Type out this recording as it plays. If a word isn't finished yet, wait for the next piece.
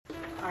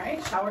All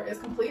right, shower is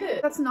completed.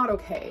 That's not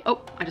okay.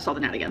 Oh, I just saw the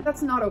gnat again.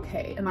 That's not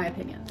okay, in my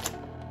opinion.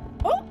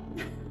 Oh!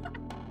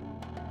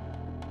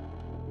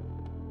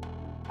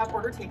 I've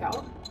ordered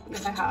takeout.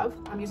 Yes, I have.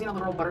 I'm using a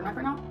literal butter knife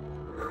right now.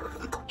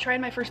 Tried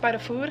my first bite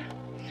of food.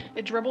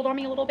 It dribbled on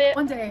me a little bit.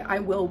 One day I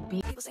will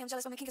be. People say I'm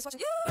jealous when my king is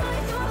watching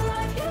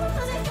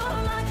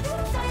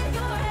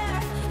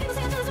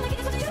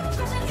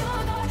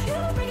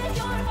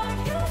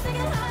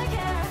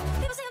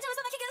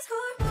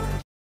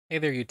Hey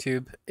there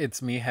YouTube,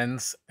 it's me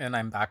Hens, and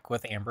I'm back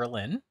with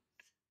Amberlynn,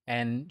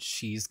 and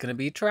she's gonna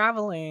be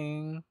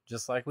traveling,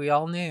 just like we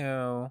all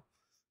knew,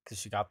 because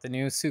she got the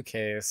new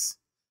suitcase,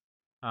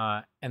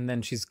 and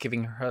then she's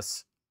giving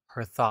us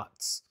her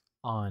thoughts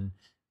on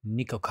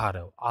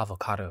Nikocado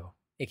Avocado,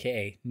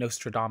 aka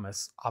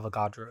Nostradamus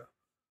Avogadro.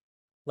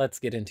 Let's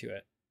get into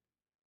it.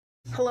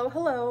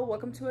 Hello,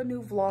 welcome to a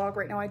new vlog.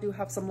 Right now I do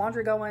have some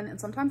laundry going, and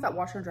sometimes that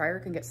washer and dryer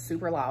can get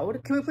super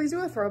loud. Can we please do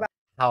a throwback?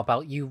 How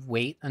about you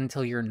wait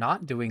until you're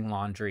not doing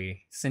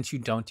laundry, since you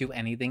don't do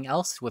anything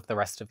else with the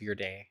rest of your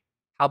day?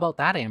 How about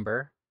that,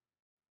 Amber?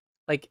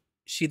 Like,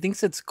 she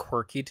thinks it's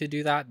quirky to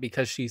do that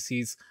because she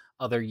sees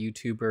other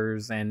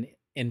YouTubers and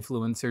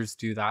influencers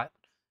do that.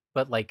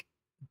 But, like,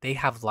 they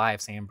have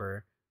lives,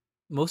 Amber.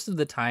 Most of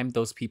the time,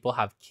 those people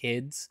have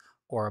kids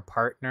or a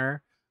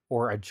partner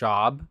or a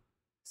job,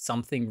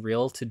 something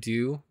real to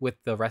do with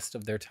the rest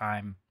of their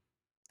time.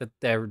 That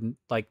they're,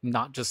 like,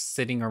 not just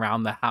sitting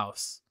around the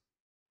house.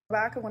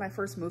 Back when I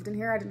first moved in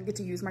here, I didn't get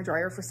to use my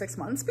dryer for 6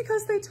 months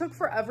because they took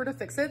forever to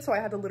fix it, so I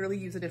had to literally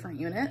use a different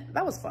unit.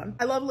 That was fun.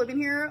 I love living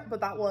here, but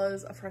that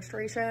was a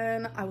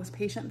frustration. I was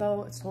patient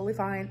though, it's totally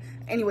fine.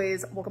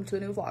 Anyways, welcome to a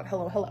new vlog.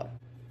 Hello.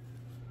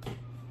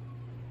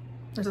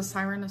 There's a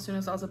siren as soon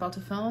as I was about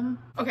to film.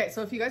 Okay,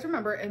 so if you guys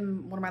remember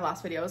in one of my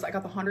last videos, I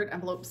got the 100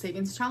 envelope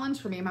savings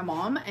challenge for me and my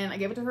mom, and I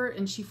gave it to her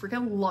and she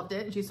freaking loved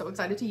it and she's so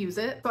excited to use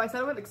it. So I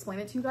said I would explain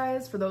it to you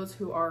guys for those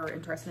who are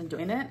interested in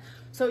doing it.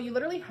 So you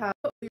literally have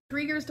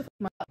 3 years to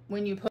fill up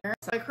when you put.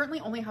 So I currently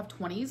only have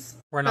 20s.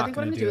 We're not I think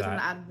what I'm gonna gonna do is that. I'm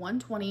gonna add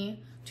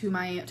 120 to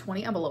my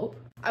 20 envelope.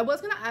 I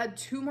was gonna add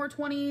 2 more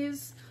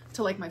 20s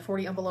to like my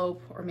 40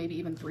 envelope, or maybe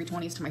even 3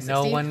 20s to my 60.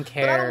 No one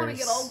cares. But I don't want to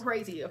get all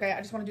crazy, okay? I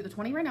just want to do the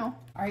 20 right now.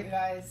 All right, you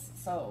guys,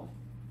 so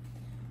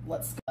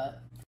let's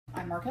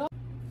I mark it up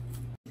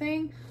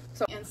thing.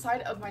 So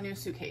inside of my new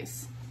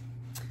suitcase.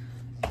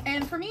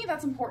 And for me,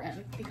 that's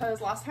important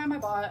because last time I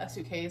bought a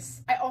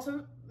suitcase, I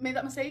also made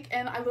that mistake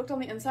and I looked on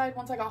the inside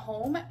once I got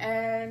home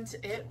and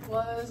it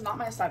was not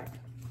my aesthetic.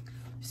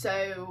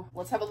 So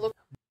let's have a look.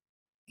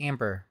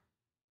 Amber,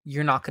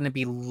 you're not going to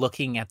be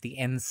looking at the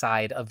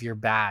inside of your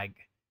bag.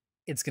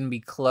 It's going to be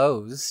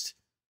closed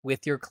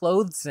with your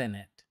clothes in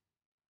it.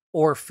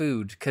 Or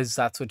food, because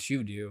that's what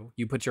you do.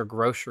 You put your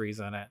groceries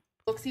in it.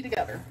 Look-see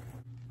together.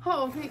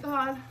 Oh, thank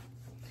God.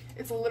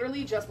 It's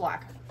literally just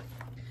black.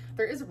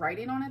 There is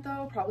writing on it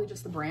though, probably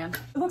just the brand.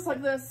 It looks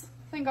like this.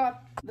 Thank God.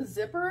 The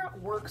zipper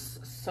works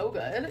so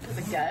good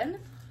because again,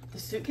 the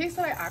suitcase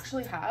that I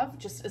actually have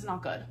just is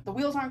not good. The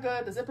wheels aren't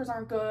good. The zippers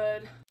aren't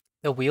good.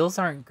 The wheels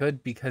aren't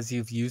good because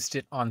you've used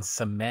it on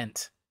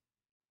cement.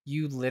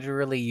 You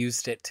literally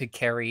used it to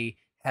carry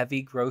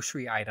heavy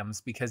grocery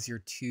items because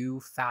you're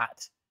too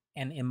fat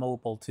and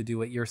immobile to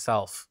do it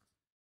yourself.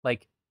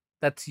 Like,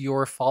 that's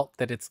your fault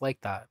that it's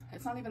like that.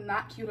 It's not even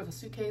that cute of a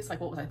suitcase. Like,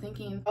 what was I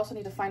thinking? I also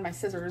need to find my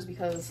scissors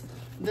because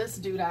this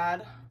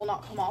doodad will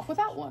not come off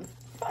without one.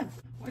 Fun.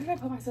 Where did I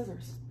put my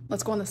scissors?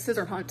 Let's go on the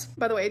scissor hunt.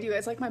 By the way, do you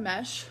guys like my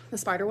mesh? The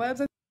spider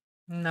webs?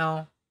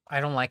 No, I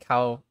don't like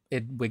how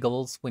it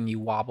wiggles when you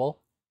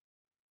wobble.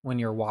 When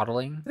you're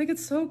waddling. I think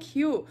it's so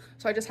cute.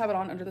 So I just have it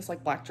on under this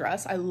like black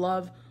dress. I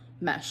love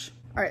mesh.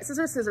 All right,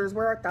 scissors,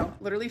 where art thou?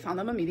 Literally found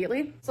them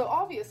immediately. So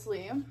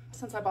obviously,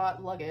 since I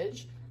bought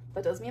luggage,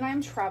 that does mean I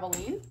am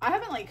traveling. I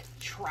haven't like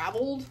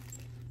traveled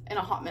in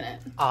a hot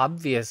minute.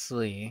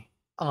 Obviously,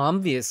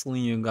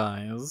 you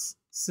guys,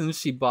 since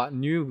she bought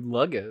new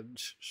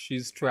luggage,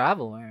 she's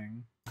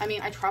traveling. I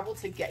mean, I traveled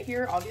to get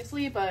here,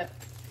 obviously, but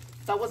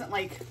that wasn't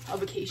like a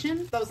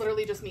vacation. That was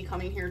literally just me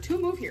coming here to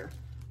move here,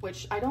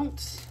 which I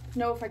don't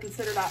know if I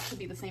consider that to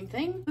be the same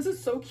thing. This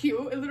is so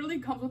cute. It literally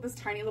comes with this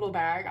tiny little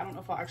bag. I don't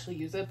know if I'll actually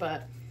use it,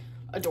 but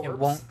adorbs. It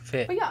won't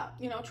fit. But yeah,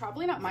 you know,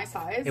 traveling at my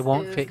size it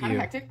won't is fit kind of you.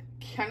 hectic,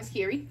 kind of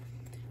scary,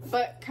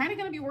 but kind of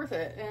gonna be worth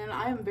it. And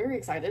I am very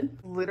excited.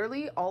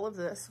 Literally all of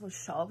this was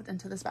shoved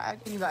into this bag.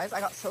 And you guys,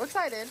 I got so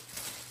excited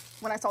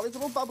when I saw these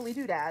little bubbly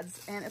doodads,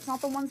 and it's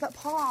not the ones that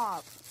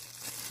pop.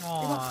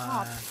 Aww. They don't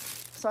pop,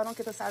 so I don't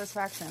get the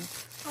satisfaction.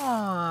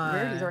 Aww.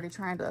 Rarity's already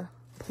trying to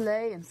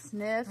play and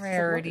sniff.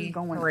 Rarity.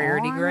 So what is going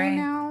Rarity on Gray. right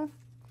now?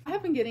 I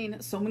have been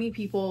getting so many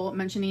people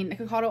mentioning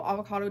Nikocado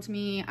Avocado to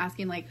me,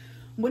 asking like,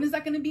 when is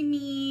that going to be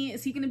me?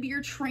 Is he going to be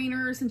your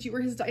trainer since you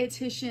were his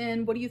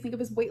dietitian? What do you think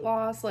of his weight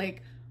loss?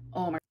 Like,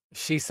 oh my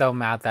She's so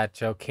mad that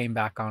joke came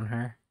back on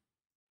her.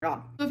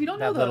 God. So if you don't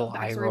know That the little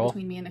eye backstory roll.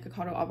 between me and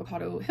Nikocado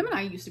Avocado, him and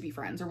I used to be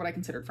friends, or what I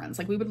considered friends.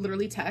 Like, we would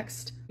literally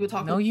text. We would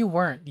talk. No, you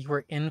weren't. You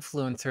were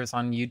influencers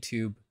on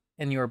YouTube,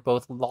 and you were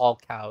both lol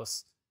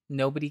cows.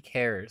 Nobody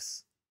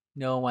cares.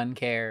 No one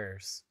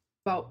cares.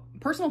 about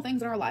personal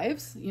things in our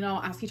lives, you know,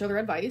 ask each other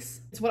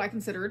advice. It's what I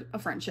considered a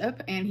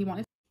friendship, and he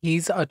wanted.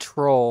 He's a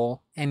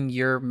troll and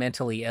you're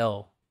mentally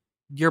ill.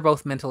 You're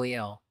both mentally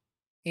ill.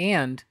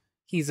 And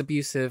he's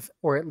abusive,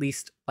 or at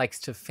least likes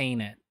to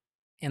feign it.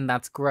 And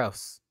that's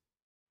gross.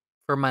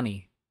 For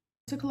money.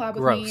 To collab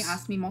with Gross. me,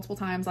 asked me multiple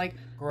times, like,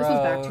 Gross. this was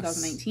back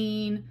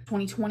 2019,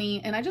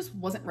 2020, and I just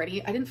wasn't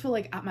ready. I didn't feel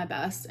like at my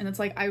best, and it's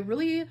like, I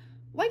really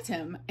liked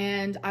him,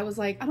 and I was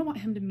like, I don't want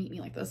him to meet me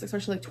like this,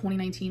 especially like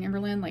 2019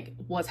 Amberlynn, like,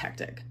 was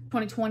hectic.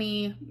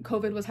 2020,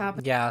 COVID was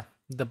happening. Yeah,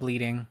 the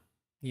bleeding.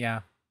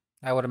 Yeah,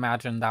 I would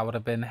imagine that would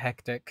have been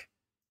hectic.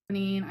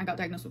 I got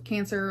diagnosed with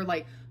cancer,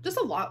 like, just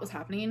a lot was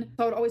happening.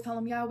 So I would always tell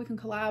him, yeah, we can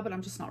collab, but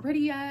I'm just not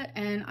ready yet,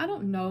 and I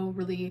don't know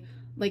really,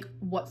 like,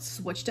 what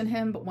switched in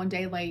him, but one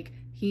day, like,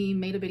 he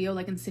made a video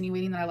like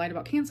insinuating that I lied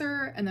about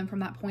cancer, and then from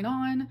that point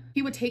on,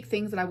 he would take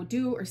things that I would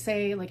do or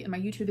say like in my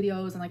YouTube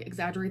videos and like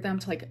exaggerate them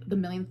to like the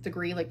millionth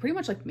degree, like pretty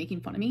much like making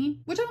fun of me,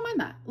 which I don't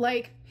mind that.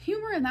 Like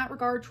humor in that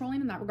regard,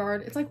 trolling in that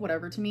regard, it's like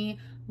whatever to me.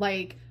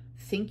 Like,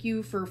 thank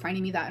you for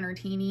finding me that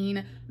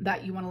entertaining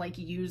that you want to like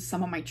use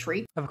some of my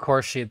traits. Of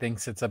course she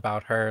thinks it's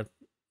about her.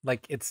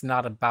 Like, it's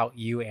not about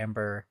you,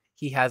 Amber.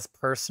 He has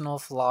personal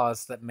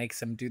flaws that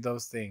makes him do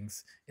those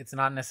things. It's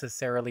not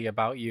necessarily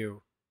about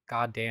you.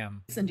 God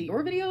damn. Into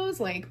your videos,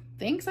 like,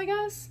 thanks, I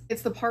guess.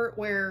 It's the part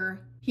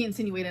where he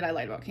insinuated I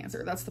lied about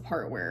cancer. That's the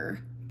part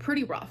where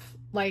pretty rough.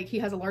 Like, he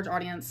has a large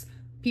audience.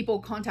 People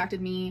contacted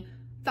me,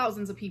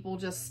 thousands of people,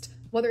 just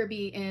whether it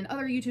be in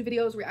other YouTube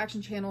videos,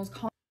 reaction channels.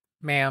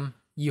 Ma'am,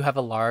 you have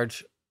a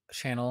large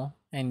channel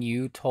and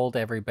you told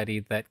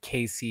everybody that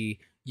Casey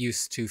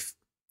used to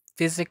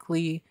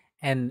physically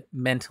and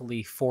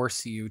mentally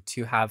force you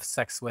to have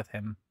sex with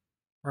him.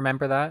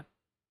 Remember that?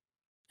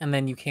 And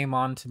then you came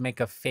on to make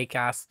a fake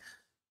ass,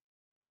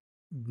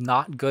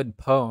 not good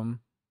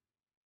poem.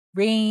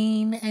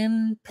 Rain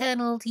and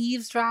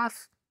penalties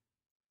draft.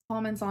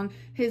 Comments on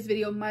his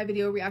video, my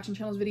video, reaction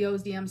channels,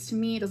 videos, DMs to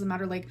me, it doesn't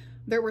matter. Like,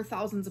 there were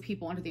thousands of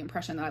people under the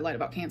impression that I lied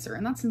about cancer,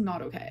 and that's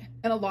not okay.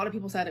 And a lot of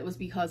people said it was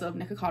because of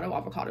Nikocado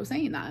Avocado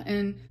saying that.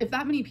 And if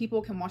that many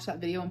people can watch that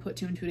video and put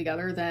two and two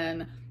together,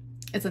 then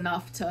it's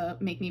enough to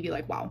make me be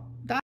like, wow.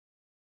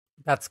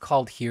 That's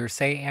called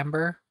hearsay,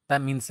 Amber.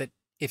 That means that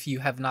if you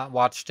have not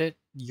watched it,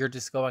 you're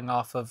just going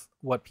off of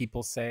what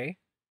people say,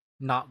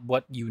 not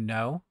what you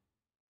know,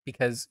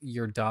 because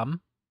you're dumb.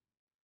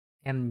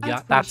 And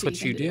yeah, that's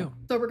what you do.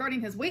 So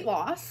regarding his weight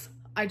loss,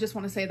 I just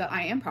want to say that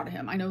I am proud of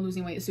him. I know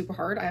losing weight is super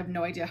hard. I have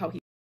no idea how he...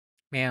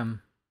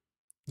 Ma'am,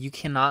 you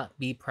cannot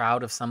be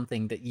proud of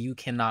something that you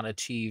cannot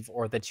achieve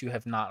or that you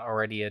have not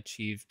already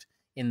achieved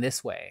in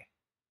this way.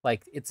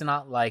 Like, it's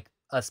not like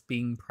us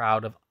being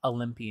proud of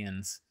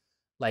Olympians.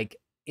 Like,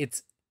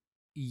 it's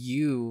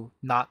you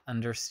not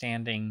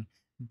understanding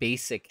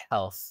basic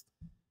health.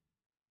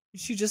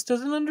 She just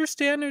doesn't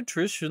understand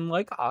nutrition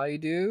like I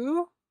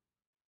do.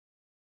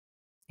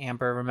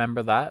 Amber,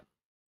 remember that?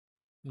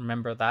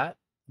 Remember that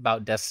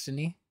about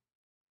destiny?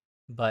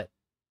 But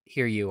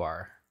here you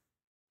are.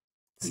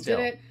 Still.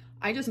 He did it.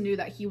 I just knew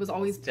that he was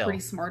always pretty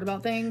smart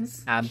about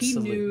things.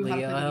 Absolutely. He knew how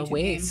to play the YouTube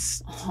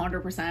waste. game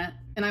 100%.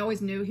 And I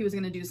always knew he was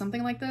going to do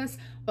something like this.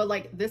 But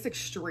like this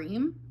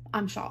extreme,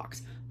 I'm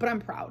shocked. But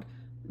I'm proud.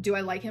 Do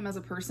I like him as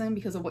a person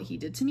because of what he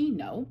did to me?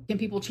 No. Can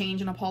people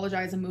change and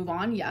apologize and move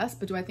on? Yes.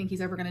 But do I think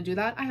he's ever going to do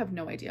that? I have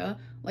no idea.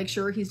 Like,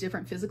 sure, he's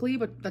different physically,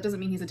 but that doesn't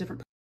mean he's a different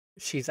person.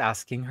 She's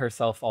asking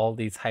herself all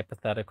these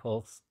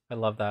hypotheticals. I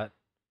love that.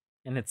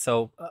 And it's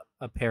so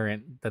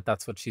apparent that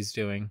that's what she's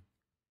doing.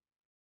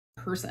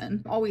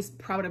 Person. I'm always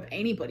proud of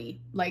anybody.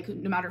 Like,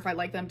 no matter if I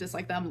like them,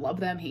 dislike them, love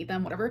them, hate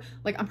them, whatever.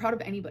 Like, I'm proud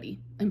of anybody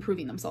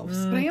improving themselves.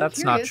 But I am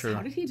that's curious, not true.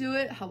 How did he do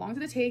it? How long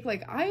did it take?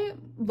 Like, I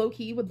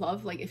low-key would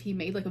love, like, if he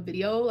made, like, a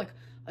video, like,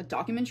 a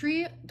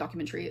documentary. Why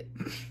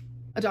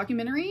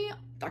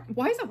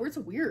is that word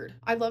so weird?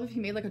 I'd love if he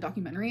made, like, a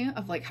documentary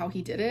of, like, how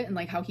he did it and,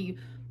 like, how he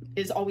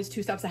is always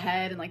 2 steps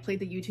ahead and, like, played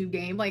the YouTube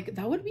game. Like,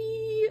 that would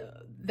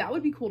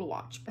be cool to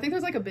watch. I think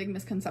there's, like, a big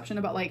misconception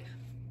about, like,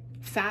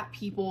 fat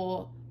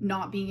people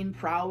not being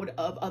proud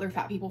of other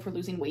fat people for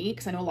losing weight,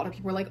 because I know a lot of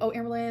people are like, oh,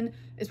 Amberlynn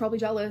is probably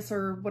jealous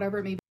or whatever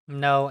it may be.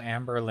 No,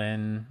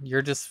 Amberlynn,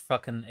 you're just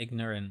fucking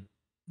ignorant.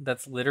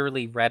 That's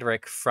literally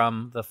rhetoric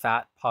from the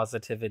fat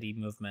positivity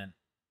movement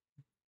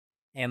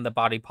and the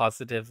body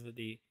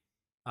positivity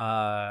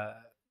and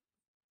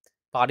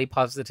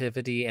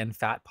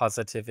fat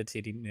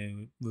positivity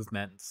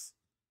movements.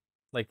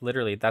 Like,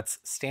 literally, that's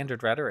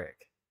standard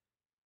rhetoric.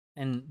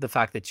 And the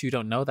fact that you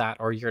don't know that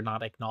or you're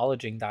not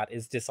acknowledging that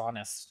is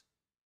dishonest.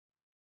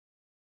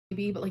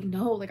 But like,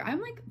 no, like, I'm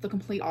like the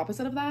complete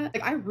opposite of that.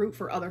 Like, I root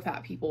for other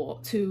fat people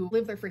to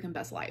live their freaking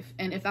best life.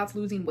 And if that's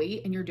losing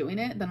weight and you're doing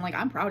it, then like,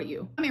 I'm proud of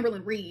you. I'm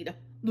Amberlynn Reid.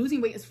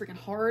 Losing weight is freaking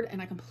hard,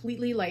 and I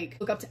completely like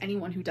look up to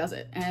anyone who does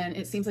it. And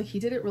it seems like he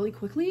did it really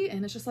quickly,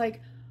 and it's just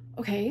like,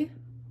 okay,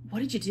 what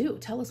did you do?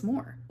 Tell us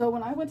more. So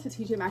when I went to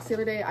TJ Maxx the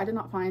other day, I did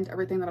not find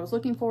everything that I was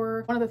looking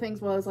for. One of the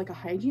things was like a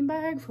hygiene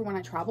bag for when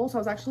I travel. So I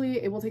was actually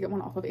able to get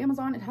one off of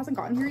Amazon. It hasn't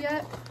gotten here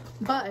yet,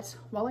 but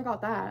while I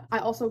got that, I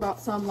also got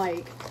some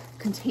like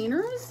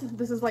containers.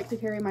 This is like to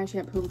carry my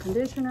shampoo and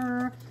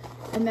conditioner,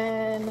 and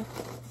then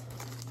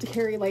to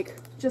carry like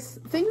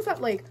just things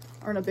that like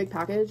are in a big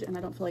package and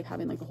I don't feel like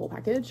having like a whole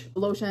package.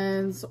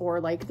 Lotions, or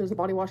like there's a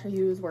body wash I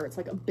use where it's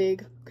like a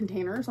big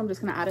container, so I'm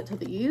just gonna add it to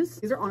these.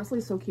 These are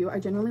honestly so cute. I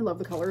genuinely love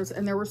the colors,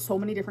 and there were so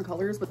many different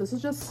colors, but this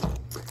is just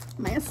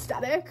my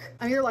aesthetic.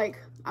 I'm either like,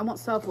 I want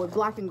stuff with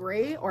black and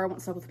gray, or I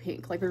want stuff with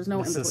pink. Like there's no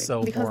in between.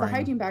 So because boring. The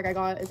hygiene bag I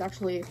got is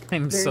actually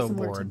very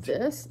similar to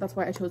this. That's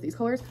why I chose these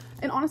colors.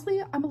 And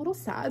honestly, I'm a little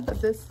sad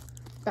that this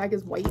bag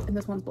is white and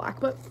this one's black,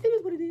 but it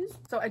is what it is.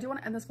 So I do want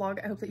to end this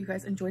vlog. I hope that you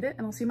guys enjoyed it,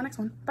 and I'll see you in my next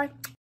one. Bye.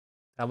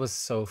 That was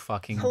so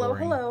fucking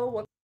boring.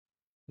 Hello.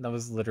 That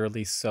was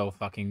literally so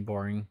fucking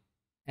boring.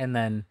 And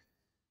then,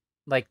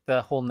 like,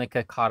 the whole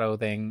Nikocado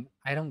thing,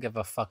 I don't give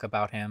a fuck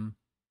about him.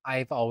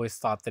 I've always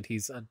thought that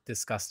he's a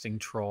disgusting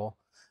troll.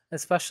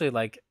 Especially,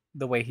 like,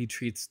 the way he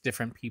treats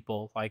different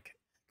people. Like,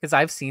 because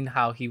I've seen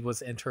how he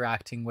was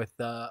interacting with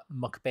the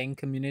mukbang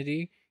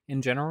community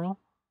in general.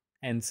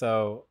 And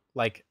so,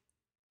 like,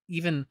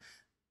 even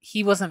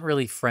he wasn't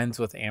really friends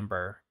with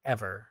Amber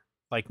ever.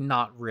 Like,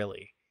 not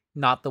really.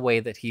 Not the way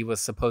that he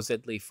was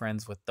supposedly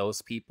friends with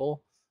those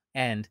people.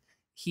 And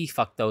he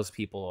fucked those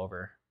people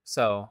over.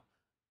 So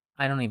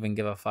I don't even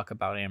give a fuck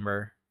about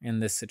Amber in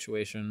this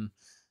situation.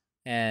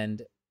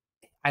 And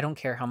I don't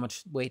care how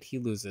much weight he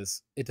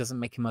loses. It doesn't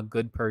make him a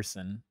good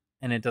person.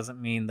 And it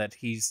doesn't mean that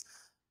he's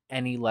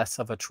any less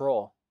of a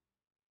troll.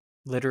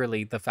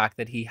 Literally, the fact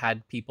that he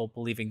had people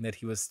believing that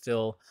he was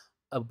still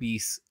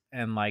obese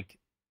and like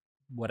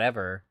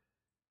whatever,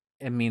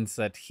 it means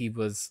that he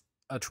was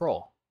a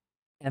troll.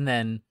 And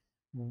then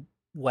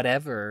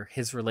whatever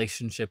his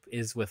relationship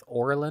is with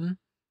Orlin,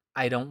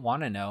 I don't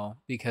want to know,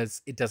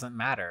 because it doesn't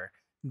matter.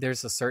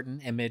 There's a certain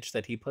image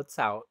that he puts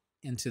out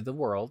into the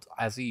world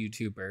as a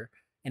YouTuber,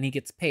 and he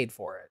gets paid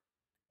for it.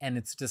 And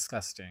it's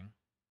disgusting.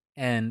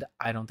 And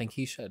I don't think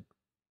he should.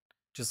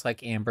 Just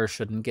like Amber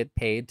shouldn't get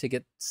paid to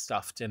get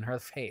stuffed in her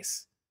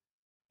face.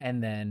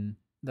 And then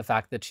the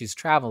fact that she's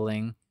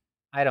traveling,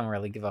 I don't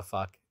really give a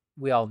fuck.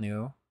 We all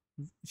knew.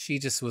 She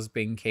just was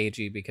being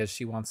cagey because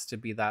she wants to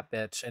be that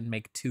bitch and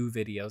make 2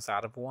 videos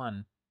out of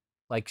 1.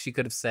 Like, she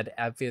could have said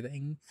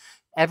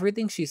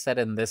everything she said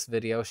in this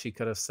video, she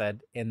could have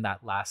said in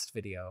that last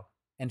video.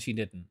 And she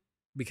didn't,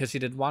 because she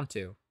didn't want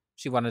to.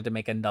 She wanted to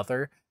make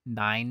another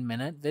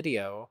 9-minute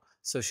video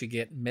so she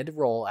get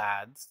mid-roll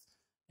ads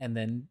and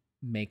then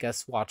make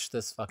us watch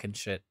this fucking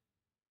shit.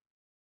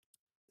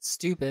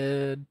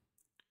 Stupid.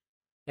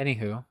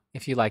 Anywho,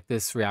 if you like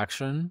this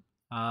reaction,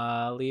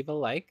 leave a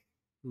like,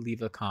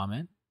 leave a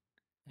comment,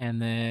 and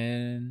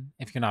then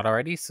if you're not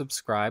already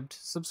subscribed,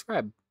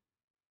 subscribe.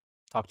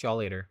 Talk to y'all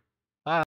later.